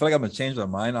 like I feel like I'm gonna change my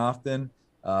mind often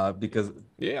because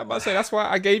I'm about to say that's why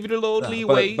I gave you the little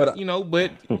leeway, but you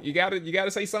gotta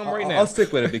say something right now. I'll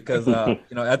stick with it because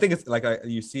I think it's like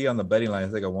you see on the betting line,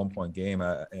 it's like a 1-point game.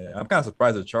 I'm kind of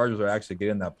surprised the Chargers are actually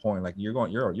getting that point. Like you're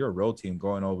a road team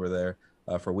going over there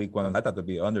for week 1. I thought they'd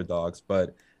be underdogs,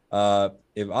 but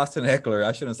if Austin Eckler,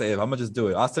 I shouldn't say if, I'm gonna just do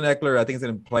it. Austin Eckler, I think it's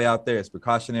gonna play out there. It's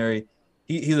precautionary.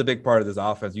 He's a big part of this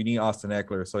offense. You need Austin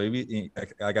Eckler. So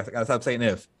I gotta stop saying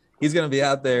if. He's going to be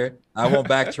out there. I won't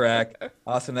backtrack.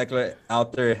 Austin Eckler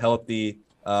out there healthy.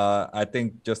 I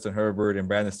think Justin Herbert and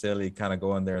Brandon Staley kind of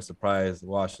go in there and surprise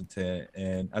Washington.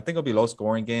 And I think it'll be a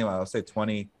low-scoring game. I'll say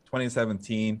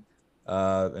 20-17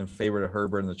 in favor of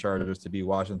Herbert and the Chargers to beat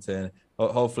Washington.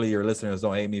 Hopefully your listeners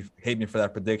don't hate me for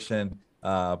that prediction,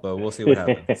 but we'll see what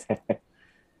happens.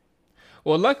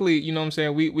 Well, luckily, you know what I'm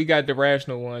saying, we got the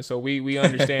rational one, so we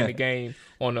understand the game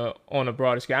on a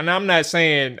broader scale. And I'm not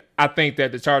saying I think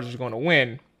that the Chargers are going to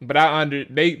win, but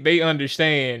they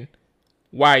understand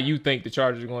why you think the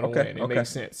Chargers are going to win. It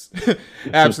makes sense.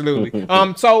 Absolutely.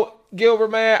 So Gilbert,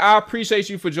 man, I appreciate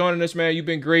you for joining us, man. You've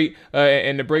been great,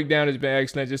 and the breakdown has been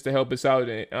excellent just to help us out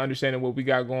and understanding what we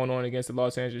got going on against the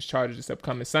Los Angeles Chargers this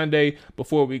upcoming Sunday.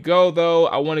 Before we go, though,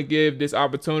 I want to give this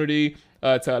opportunity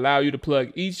to allow you to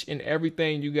plug each and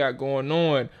everything you got going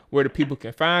on, where the people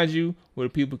can find you, where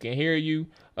the people can hear you,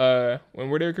 and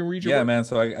where they can read you. Yeah, man.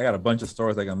 So I got a bunch of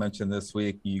stories like I mentioned this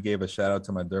week. You gave a shout out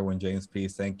to my Derwin James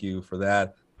piece. Thank you for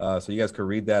that. So you guys could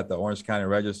read that, the Orange County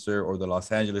Register or the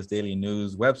Los Angeles Daily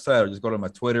News website, or just go to my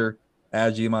Twitter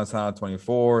at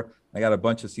GMontana24. I got a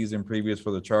bunch of season previews for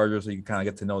the Chargers, so you can kind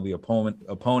of get to know the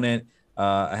opponent.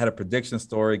 I had a prediction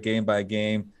story game by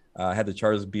game. I had the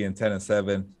Chargers being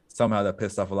 10-7. Somehow that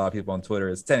pissed off a lot of people on Twitter.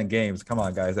 It's 10 games. Come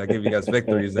on, guys. I give you guys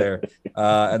victories there.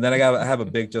 And then I have a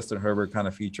big Justin Herbert kind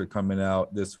of feature coming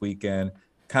out this weekend.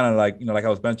 Kind of like, like I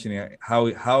was mentioning,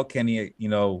 how can he,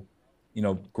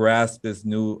 grasp this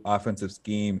new offensive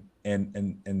scheme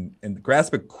and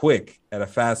grasp it quick at a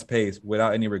fast pace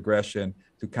without any regression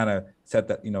to kind of set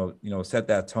that, set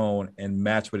that tone and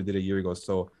match what he did a year ago.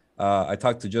 So I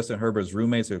talked to Justin Herbert's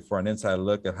roommates for an inside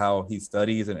look at how he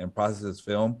studies and processes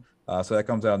film. So that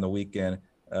comes out on the weekend.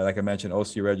 Like I mentioned,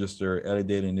 OC Register, LA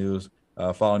Daily News.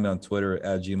 Follow me on Twitter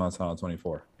at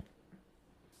GMontana24.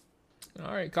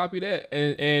 All right, copy that.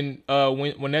 And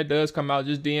when that does come out,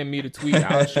 just DM me the tweet.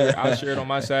 I'll share it on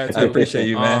my side too. I appreciate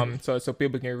you, man. So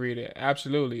people can read it.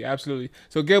 Absolutely.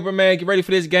 So Gilbert, man, get ready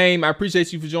for this game. I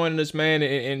appreciate you for joining us, man,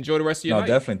 and enjoy the rest of your night.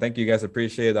 Definitely. Thank you guys.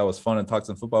 Appreciate it. That was fun and talk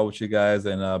some football with you guys.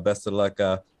 And best of luck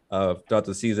throughout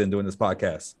the season doing this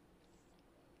podcast.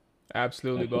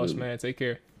 Absolutely, boss man. Take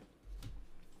care.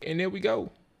 And there we go.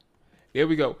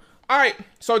 All right.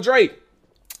 So Drake,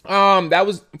 that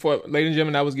was, for ladies and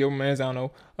gentlemen, that was Gilbert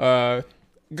Manzano.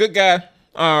 Good guy.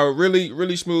 Really,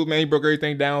 really smooth, man. He broke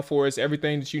everything down for us.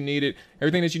 Everything that you needed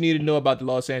to know about the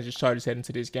Los Angeles Chargers heading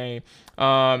to this game.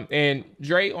 And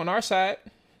Dre, on our side,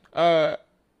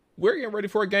 we're getting ready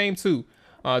for a game too.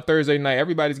 Thursday night,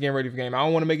 everybody's getting ready for a game. I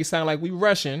don't want to make it sound like we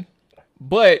rushing,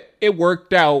 but it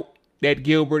worked out that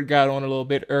Gilbert got on a little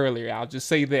bit earlier. I'll just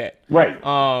say that. Right.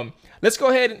 Let's go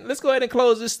ahead and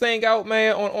close this thing out,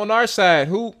 man. On our side,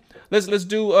 let's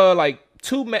do like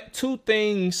two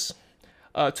things,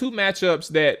 two matchups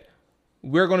that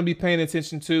we're going to be paying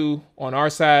attention to on our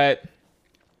side,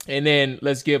 and then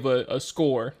let's give a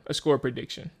score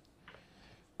prediction.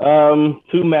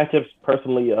 Two matchups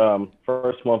personally.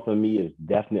 First one for me is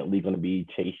definitely going to be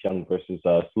Chase Young versus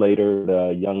Slater,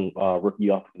 the young rookie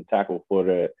offensive tackle for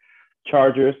the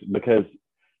Chargers, because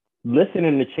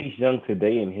listening to Chase Young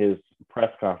today in his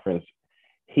press conference,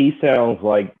 he sounds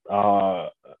like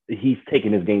he's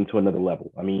taking his game to another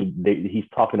level. I mean, he's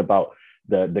talking about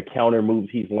the counter moves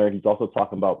he's learned. He's also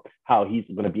talking about how he's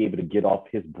going to be able to get off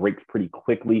his breaks pretty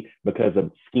quickly because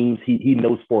of schemes. He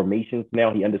knows formations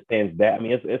now. He understands that. I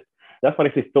mean, it's that's why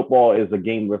they say football is a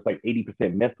game where it's like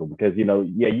 80% mental, because, you know,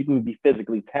 yeah, you can be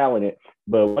physically talented,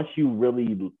 but once you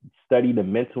really study the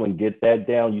mental and get that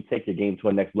down, you take your game to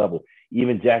a next level.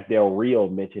 Even Jack Del Rio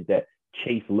mentioned that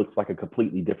Chase looks like a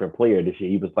completely different player this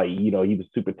year. He was like, you know, he was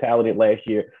super talented last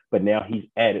year, but now he's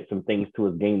added some things to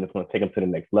his game that's going to take him to the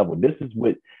next level. This is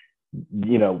what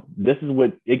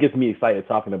it gets me excited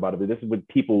talking about it, but this is what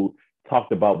people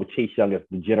talked about with Chase Young as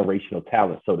the generational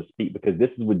talent, so to speak, because this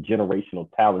is what generational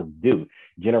talents do.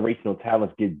 Generational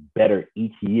talents get better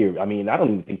each year. I mean, I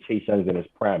don't even think Chase Young's in his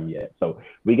prime yet. So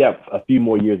we got a few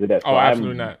more years of that. So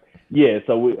absolutely not. Yeah.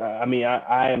 So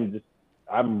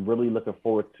I'm really looking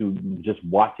forward to just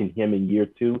watching him in year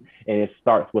two. And it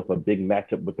starts with a big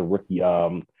matchup with the rookie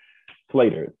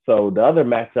Slater. So the other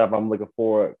matchup I'm looking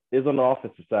for is on the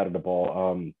offensive side of the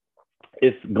ball.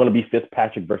 It's going to be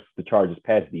Fitzpatrick versus the Chargers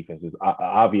pass defenses.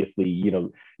 Obviously, you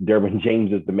know, Derwin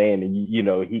James is the man, and you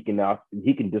know he can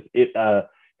just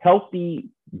healthy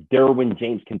Derwin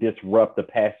James can disrupt the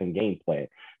passing game plan.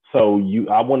 So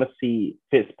I want to see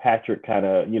Fitzpatrick kind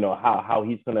of, you know, how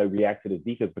he's going to react to this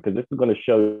defense, because this is going to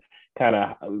show kind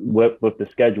of what the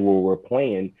schedule we're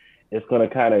playing. It's going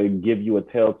to kind of give you a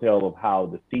telltale of how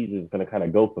the season is going to kind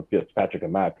of go for Fitzpatrick,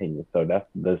 in my opinion. So that's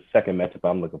the second matchup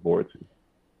I'm looking forward to.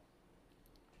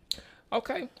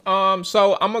 Okay.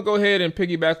 So I'm gonna go ahead and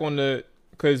piggyback on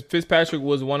because Fitzpatrick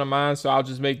was one of mine, so I'll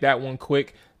just make that one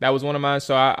quick. That was one of mine.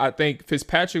 So I think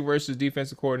Fitzpatrick versus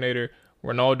defensive coordinator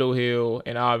Ronaldo Hill,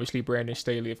 and obviously Brandon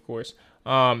Staley, of course.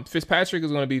 Fitzpatrick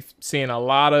is going to be seeing a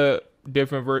lot of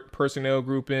different personnel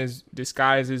groupings,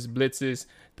 disguises, blitzes,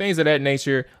 things of that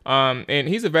nature. And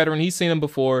he's a veteran. He's seen them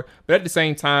before. But at the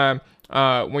same time,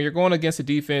 when you're going against a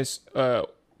defense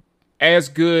as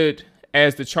good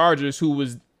as the Chargers, who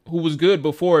was good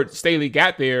before Staley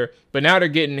got there, but now they're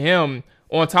getting him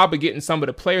on top of getting some of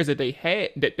the players that they had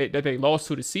that they lost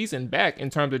to the season back in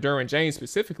terms of Derwin James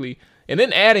specifically, and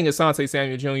then adding Asante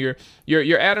Samuel Jr.,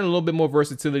 you're adding a little bit more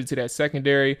versatility to that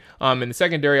secondary. And the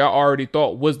secondary I already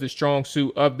thought was the strong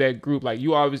suit of that group. Like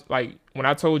you always, like when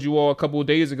I told you all a couple of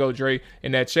days ago, Dre,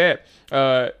 in that chat,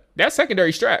 that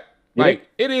secondary strap, like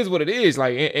it is what it is.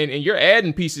 Like and you're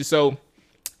adding pieces, so.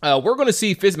 We're going to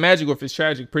see Fitzmagic or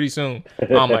Fitztragic pretty soon.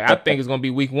 I think it's going to be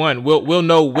week one. We'll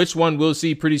know which one we'll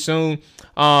see pretty soon.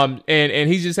 And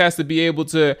he just has to be able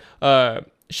to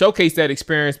showcase that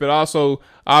experience, but also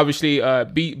obviously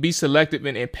be selective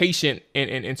and patient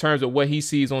in terms of what he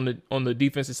sees on the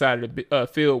defensive side of the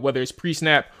field, whether it's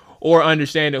pre-snap or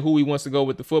understanding who he wants to go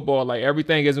with the football. Like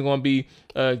everything isn't going to be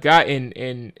gotten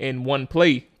in one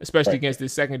play, especially against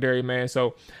this secondary, man.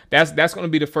 So that's going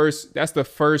to be the first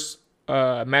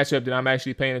matchup that I'm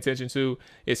actually paying attention to,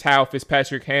 is how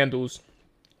Fitzpatrick handles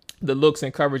the looks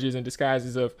and coverages and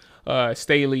disguises of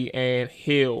Staley and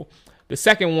Hill. The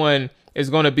second one is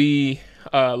going to be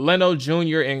Leno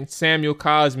Jr. and Samuel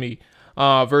Cosme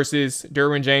versus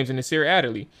Derwin James and Nasir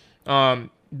Adderley.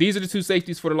 These are the two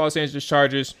safeties for the Los Angeles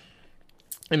Chargers.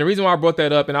 And the reason why I brought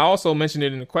that up, and I also mentioned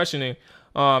it in the questioning,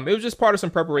 it was just part of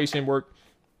some preparation work.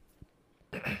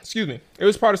 Excuse me. It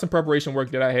was part of some preparation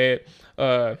work that I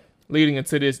had leading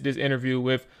into this interview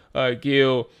with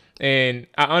Gil, and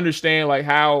I understand like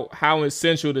how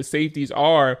essential the safeties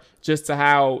are just to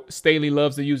how Staley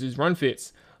loves to use his run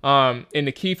fits. And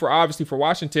the key for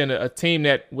Washington, a team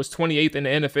that was 28th in the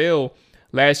NFL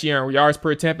last year in yards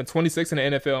per attempt and 26th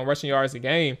in the NFL in rushing yards a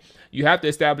game, you have to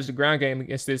establish the ground game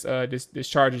against this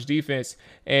Chargers defense.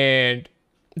 And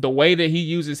the way that he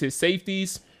uses his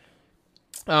safeties,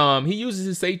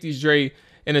 Dre,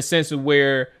 in a sense of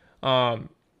where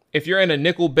if you're in a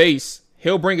nickel base,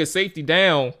 he'll bring a safety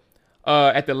down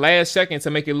at the last second to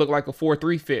make it look like a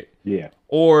 4-3 fit. Yeah.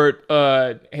 Or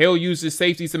he'll use his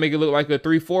safeties to make it look like a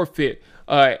 3-4 fit.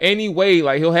 Anyway,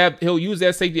 like he'll use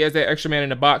that safety as that extra man in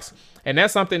the box, and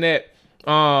that's something that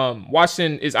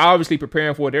Washington is obviously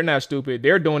preparing for. They're not stupid.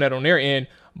 They're doing that on their end,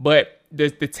 but the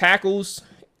tackles,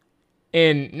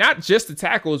 and not just the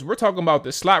tackles, we're talking about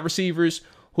the slot receivers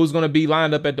who's going to be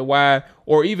lined up at the wide,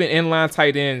 or even inline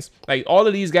tight ends. Like, all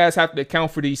of these guys have to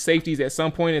account for these safeties at some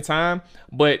point in time,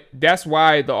 but that's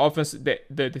why the offense,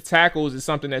 the tackles is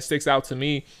something that sticks out to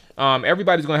me.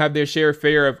 Everybody's going to have their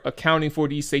share of accounting for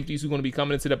these safeties who are going to be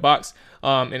coming into the box,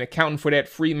 and accounting for that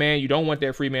free man. You don't want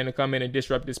that free man to come in and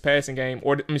disrupt this passing game,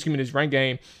 or this run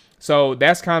game. So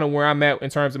that's kind of where I'm at in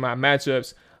terms of my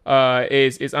matchups,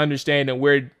 is understanding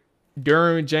where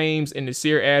Derwin James and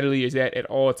Nasir Adderley is at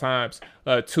all times.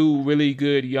 Two really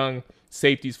good young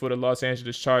safeties for the Los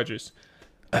Angeles Chargers.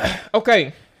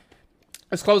 Okay,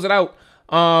 let's close it out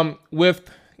with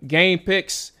game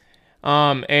picks,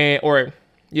 game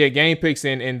picks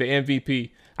and the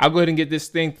MVP. I'll go ahead and get this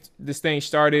thing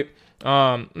started.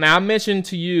 Now, I mentioned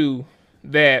to you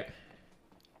that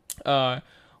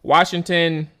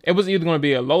Washington, it was either going to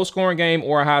be a low scoring game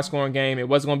or a high scoring game. It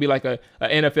wasn't going to be like a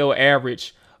NFL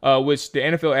average, which the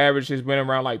NFL average has been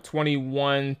around like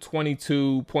 21,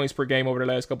 22 points per game over the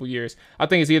last couple of years. I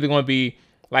think it's either going to be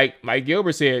like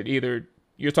Gilbert said, either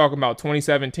you're talking about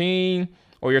 2017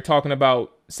 or you're talking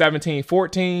about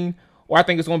 17-14, or I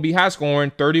think it's going to be high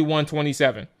scoring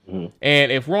 31-27. Mm-hmm.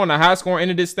 And if we're on the high scoring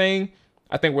end of this thing,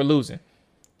 I think we're losing.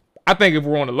 I think if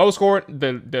we're on the low score,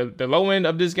 the low end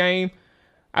of this game,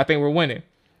 I think we're winning.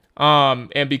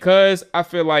 And because I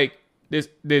feel like this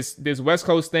West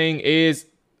Coast thing is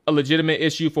a legitimate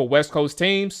issue for West Coast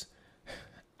teams,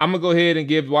 I'm gonna go ahead and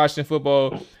give Washington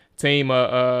football team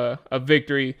a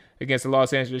victory against the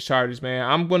Los Angeles Chargers, man.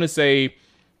 I'm gonna say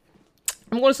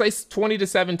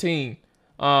 20-17.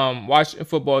 Washington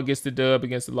football gets the dub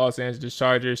against the Los Angeles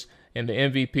Chargers, and the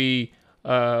MVP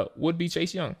would be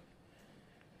Chase Young.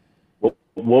 What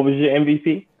was your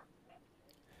MVP?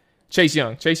 Chase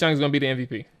Young. Chase Young is going to be the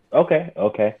MVP.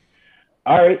 Okay.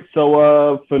 All right.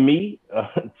 So for me,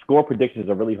 score predictions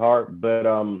are really hard, but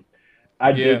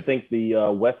I do think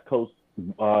the West Coast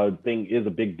thing is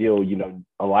a big deal. You know,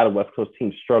 a lot of West Coast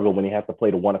teams struggle when they have to play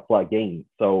the 1:00 game.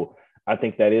 So I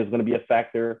think that is going to be a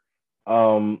factor.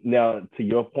 Now, to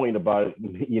your point about it,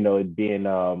 you know, it being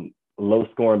low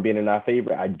scoring being in our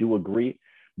favor, I do agree.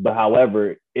 But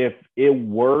however, if it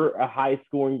were a high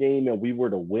scoring game and we were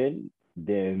to win,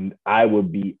 then I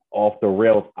would be off the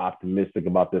rails optimistic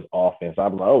about this offense.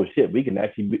 I'm like, oh shit, we can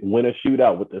actually win a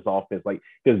shootout with this offense, like,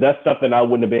 because that's something I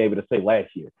wouldn't have been able to say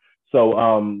last year.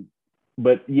 So,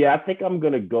 but yeah, I think I'm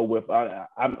gonna go with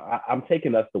I'm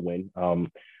taking us to win.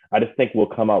 I just think we'll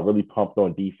come out really pumped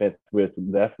on defense.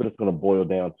 That's what it's gonna boil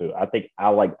down to. I think I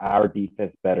like our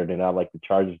defense better than I like the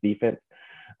Chargers defense.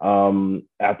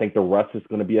 I think the rush is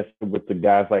gonna be with the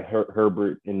guys like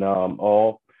Herbert and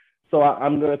all. So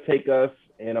I'm going to take us,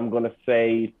 and I'm going to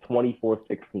say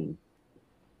 24-16.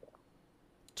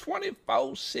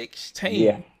 24-16.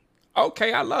 Yeah.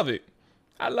 Okay, I love it.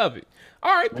 All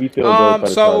right. We feel good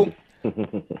so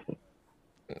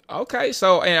okay,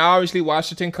 so and obviously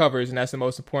Washington covers, and that's the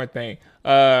most important thing.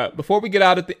 Before we get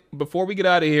out of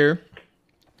here,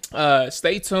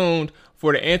 stay tuned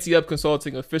for the Ante Up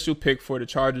Consulting official pick for the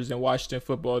Chargers and Washington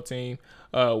football team.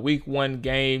 Week 1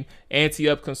 game. Ante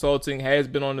Up Consulting has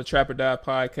been on the Trap or Die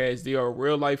podcast. They are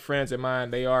real life friends of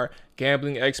mine. They are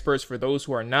gambling experts for those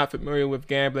who are not familiar with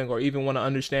gambling or even want to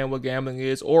understand what gambling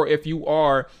is. Or if you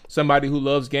are somebody who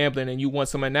loves gambling and you want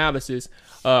some analysis,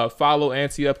 follow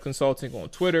Ante Up Consulting on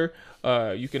Twitter.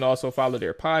 You can also follow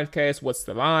their podcast, What's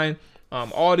the Line?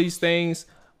 All these things,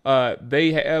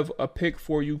 they have a pick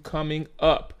for you coming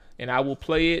up, and I will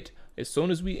play it as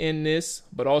soon as we end this,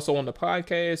 but also on the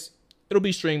podcast. It'll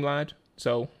be streamlined,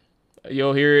 so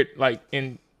you'll hear it like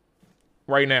in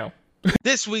right now.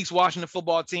 This week's Washington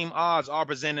football team odds are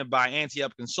presented by Ante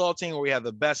Up Consulting, where we have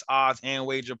the best odds and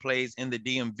wager plays in the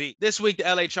DMV. This week, the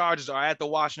LA Chargers are at the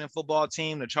Washington football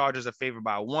team. The Chargers are favored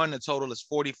by 1. The total is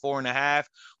 44.5.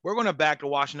 We're going to back the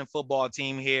Washington football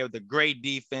team here with a great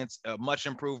defense, a much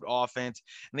improved offense,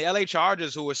 and the LA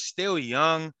Chargers, who are still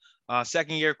young,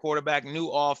 second-year quarterback, new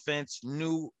offense,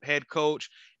 new head coach.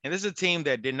 And this is a team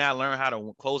that did not learn how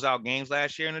to close out games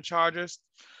last year in the Chargers.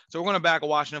 So we're going to back a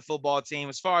Washington football team.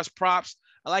 As far as props,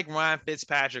 I like Ryan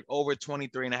Fitzpatrick over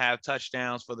 23.5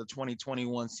 touchdowns for the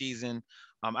 2021 season.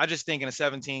 I just think in a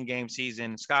 17-game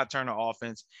season, Scott Turner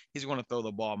offense, he's going to throw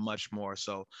the ball much more.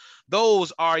 So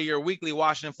those are your weekly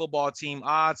Washington football team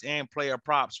odds and player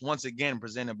props, once again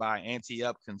presented by Ante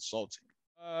Up Consulting.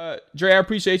 Dre, I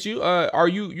appreciate you. Are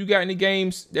you got any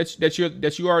games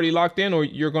that you already locked in, or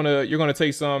you're gonna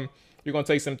take some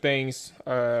things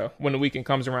when the weekend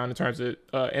comes around in terms of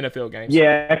NFL games?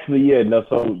 Yeah, actually, yeah. No,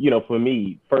 so for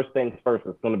me, first things first,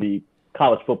 it's going to be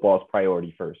college football's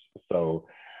priority first. So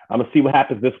I'm gonna see what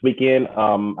happens this weekend.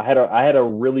 I had a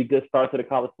really good start to the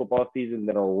college football season,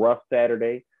 then a rough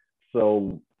Saturday.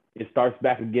 So it starts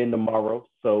back again tomorrow.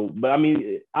 So, but I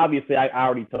mean, obviously, I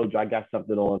already told you I got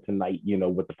something on tonight,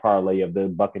 with the parlay of the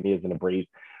Buccaneers and the Braves.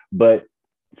 But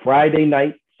Friday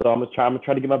night, so I'm gonna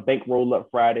try to get my bankroll up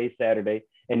Friday, Saturday,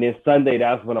 and then Sunday.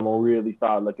 That's when I'm gonna really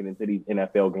start looking into these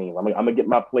NFL games. I'm gonna get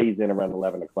my plays in around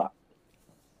 11 o'clock.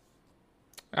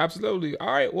 Absolutely.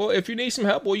 All right. Well, if you need some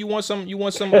help or you want some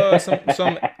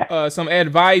some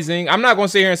advising, I'm not gonna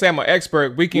sit here and say I'm an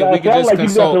expert. We can just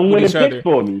consult with each other.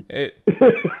 For me.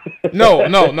 No.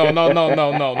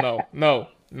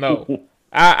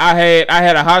 I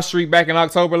had a hot streak back in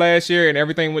October last year, and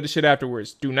everything went to shit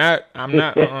afterwards. I'm not.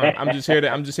 I'm just here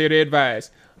to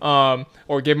advise,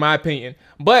 or give my opinion.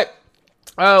 But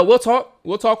we'll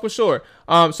talk for sure.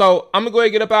 So I'm gonna go ahead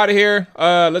and get up out of here.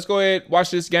 Let's go ahead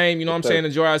watch this game. You know what I'm saying?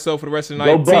 Enjoy ourselves for the rest of the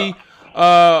night.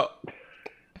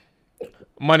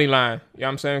 Money line. You know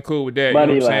what I'm saying? Cool with that. You know what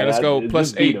I'm saying? Let's go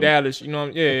plus 8 Dallas. You know,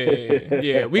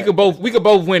 yeah. We could both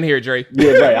win here, Dre.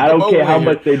 Yeah, right. I don't care how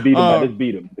much they beat them. I just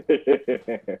beat them.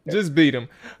 Just beat them.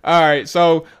 All right.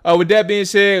 So with that being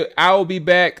said, I will be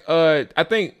back. I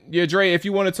think, Dre, if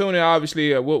you want to tune in,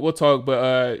 obviously we'll talk.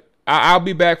 But I'll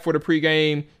be back for the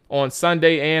pregame on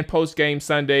Sunday and postgame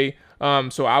Sunday.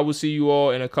 So I will see you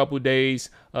all in a couple days.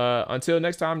 Until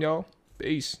next time, y'all.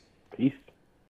 Peace. Peace.